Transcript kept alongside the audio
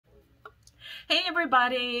Hey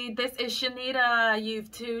everybody, this is Shanita.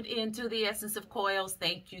 You've tuned into the Essence of Coils.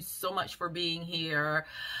 Thank you so much for being here.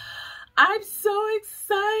 I'm so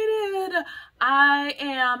excited. I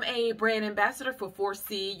am a brand ambassador for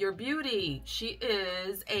 4C Your Beauty. She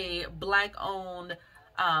is a Black-owned,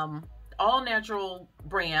 all-natural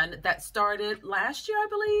brand that started last year, I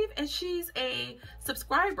believe, and she's a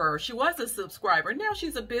subscriber. She was a subscriber. Now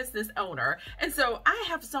she's a business owner. And so I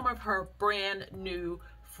have some of her brand new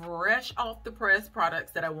fresh off the press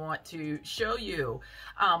products that I want to show you.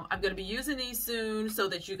 I'm going to be using these soon so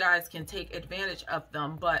that you guys can take advantage of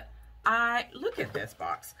them. But look at this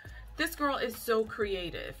box. This girl is so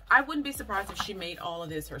creative. I wouldn't be surprised if she made all of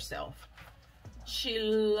this herself. She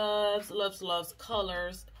loves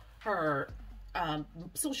colors. Her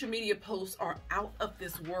social media posts are out of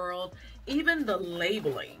this world. Even the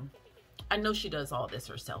labeling. I know she does all this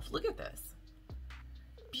herself. Look at this.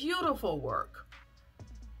 Beautiful work.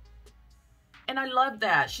 And I love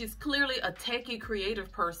that. She's clearly a techie creative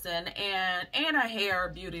person and a hair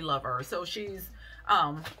beauty lover. So she's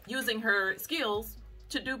using her skills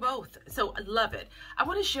to do both. So I love it. I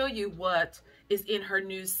want to show you what is in her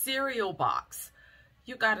new cereal box.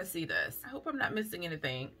 You got to see this. I hope I'm not missing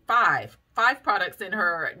anything. Five products in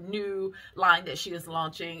her new line that she is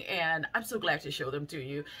launching, and I'm so glad to show them to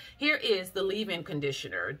you. Here is the leave-in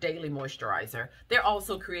conditioner, daily moisturizer. They're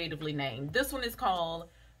also creatively named. This one is called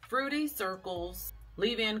Fruity Circles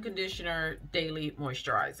Leave-In Conditioner Daily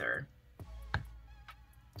Moisturizer.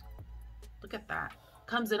 Look at that.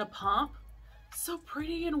 Comes in a pump. So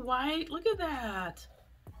pretty and white. Look at that.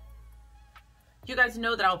 You guys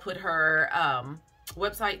know that I'll put her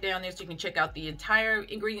website down there so you can check out the entire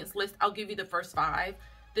ingredients list. I'll give you the first 5.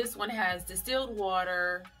 This one has distilled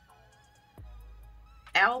water,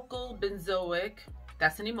 alkyl benzoic,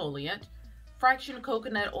 that's an emollient, fraction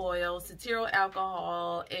coconut oil, cetyl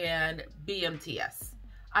alcohol, and BMTS.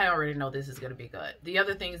 I already know this is going to be good. The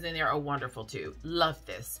other things in there are wonderful too. Love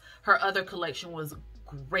this. Her other collection was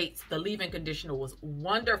great. The leave-in conditioner was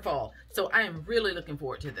wonderful. So I am really looking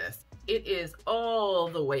forward to this. It is all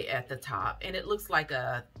the way at the top, and it looks like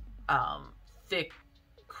a thick,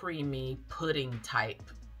 creamy pudding type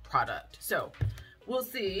product. So we'll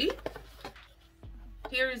see.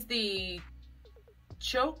 Here's the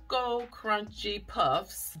Choco Crunchy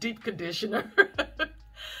Puffs Deep Conditioner.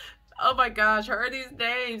 Oh my gosh, her these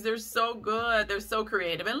names, they're so good. They're so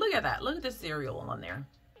creative. And look at that. Look at the cereal on there.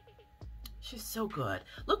 She's so good.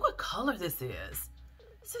 Look what color this is.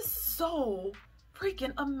 This is so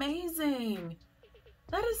freaking amazing.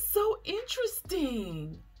 That is so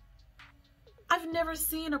interesting. I've never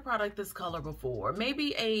seen a product this color before.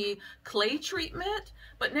 Maybe a clay treatment,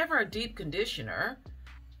 but never a deep conditioner.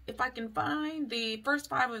 If I can find, the first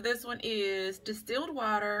 5 of this one is distilled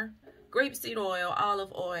water, grapeseed oil,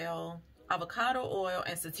 olive oil, avocado oil,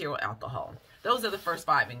 and cetyl alcohol. Those are the first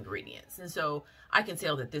 5 ingredients. And so I can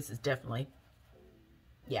tell that this is definitely,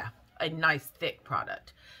 yeah, a nice thick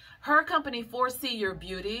product. Her company, 4C Your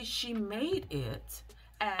Beauty, she made it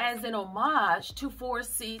as an homage to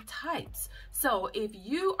 4C types. So if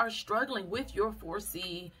you are struggling with your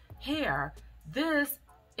 4C hair, this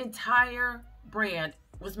entire brand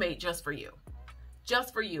was made just for you.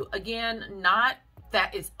 Just for you. Again, not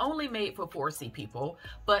that it's only made for 4C people,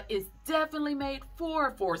 but it's definitely made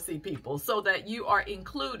for 4C people so that you are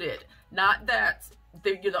included, not that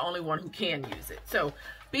you're the only one who can use it. So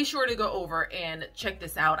be sure to go over and check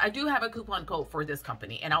this out. I do have a coupon code for this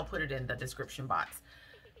company, and I'll put it in the description box.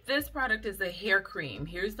 This product is a hair cream.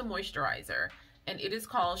 Here's the moisturizer, and it is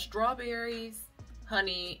called Strawberries,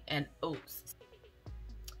 Honey, and Oats.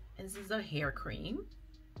 And this is a hair cream.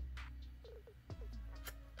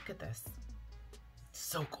 Look at this.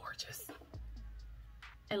 So gorgeous.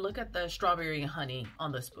 And look at the strawberry and honey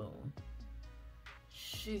on the spoon.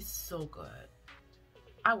 She's so good.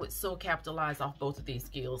 I would so capitalize off both of these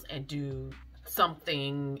skills and do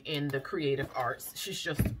something in the creative arts. She's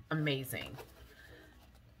just amazing.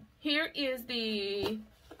 Here is this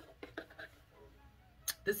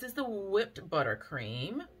is the whipped butter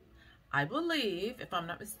cream. I believe, if I'm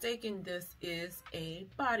not mistaken, this is a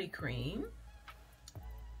body cream.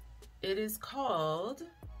 It is called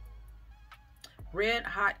Red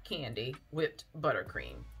Hot Candy Whipped Butter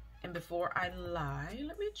Cream. And before I lie,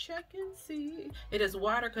 let me check and see. It is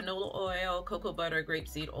water, canola oil, cocoa butter,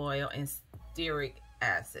 grapeseed oil, and stearic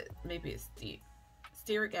acid. Maybe it's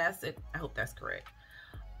stearic acid. I hope that's correct.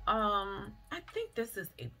 I think this is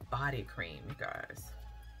a body cream, you guys.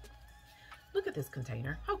 Look at this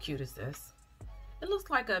container. How cute is this? It looks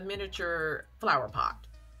like a miniature flower pot.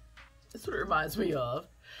 That's what it reminds me of.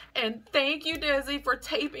 And thank you, Desi, for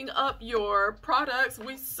taping up your products.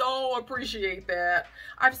 We so appreciate that.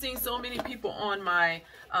 I've seen so many people on my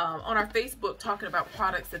on our Facebook talking about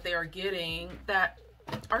products that they are getting that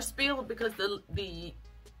are spilled because the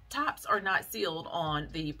tops are not sealed on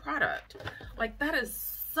the product. Like, that is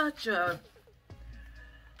such a,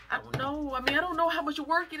 I don't know. I mean, I don't know how much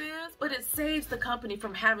work it is, but it saves the company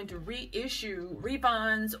from having to reissue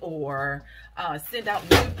refunds or send out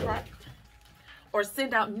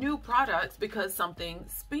new products because something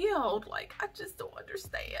spilled. Like, I just don't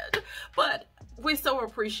understand. But we so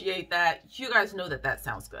appreciate that. You guys know that that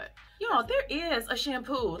sounds good. You know, there is a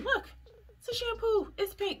shampoo. Look, it's a shampoo.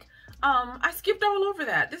 It's pink. I skipped all over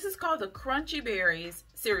that. This is called the Crunchy Berries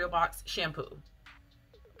Cereal Box Shampoo.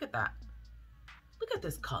 Look at that. Look at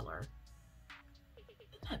this color.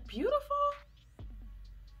 Isn't that beautiful?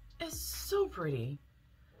 It's so pretty.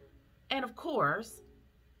 And of course,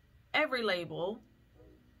 every label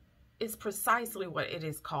is precisely what it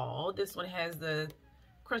is called. This one has the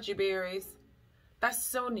crunchy berries. That's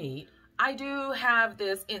so neat. I do have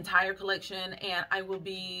this entire collection, and I will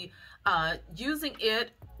be using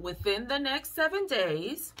it within the next 7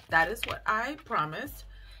 days. That is what I promised.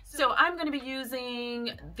 So I'm going to be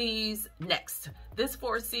using these next. This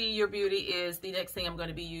 4C Your Beauty is the next thing I'm going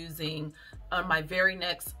to be using on my very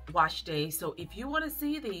next wash day. So if you want to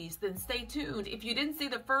see these, then stay tuned. If you didn't see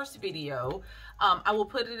the first video, I will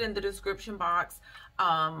put it in the description box.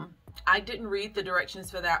 I didn't read the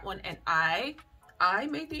directions for that one, and I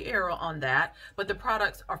made the error on that, but the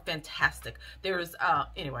products are fantastic. There's,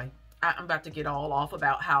 anyway, I'm about to get all off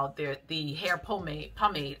about how the hair pomade,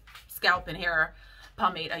 scalp and hair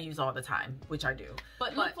pomade I use all the time, which I do.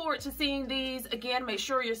 But look forward to seeing these. Again, make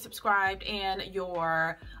sure you're subscribed and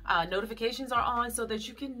your notifications are on so that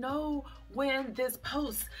you can know when this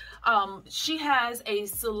posts. She has a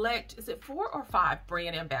select, is it 4 or 5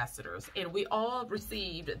 brand ambassadors, and we all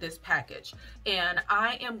received this package. And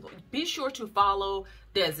be sure to follow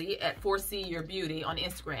Desi at 4C Your Beauty on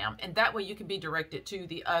Instagram, and that way you can be directed to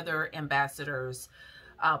the other ambassadors'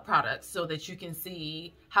 products so that you can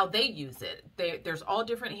see how they use it. There's all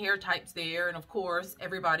different hair types there, and of course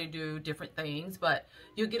everybody do different things, but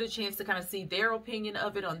you'll get a chance to kind of see their opinion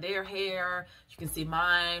of it on their hair. You can see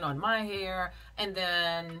mine on my hair, and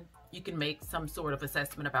then you can make some sort of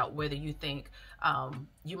assessment about whether you think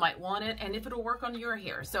you might want it and if it'll work on your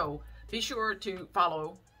hair. So be sure to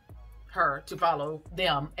follow her, to follow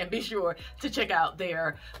them, and be sure to check out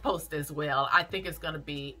their post as well. I think it's going to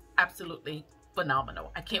be absolutely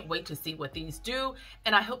phenomenal. I can't wait to see what these do,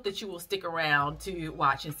 and I hope that you will stick around to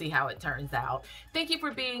watch and see how it turns out. Thank you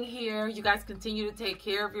for being here. You guys continue to take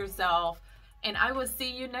care of yourself, and I will see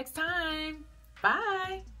you next time.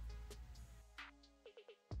 Bye.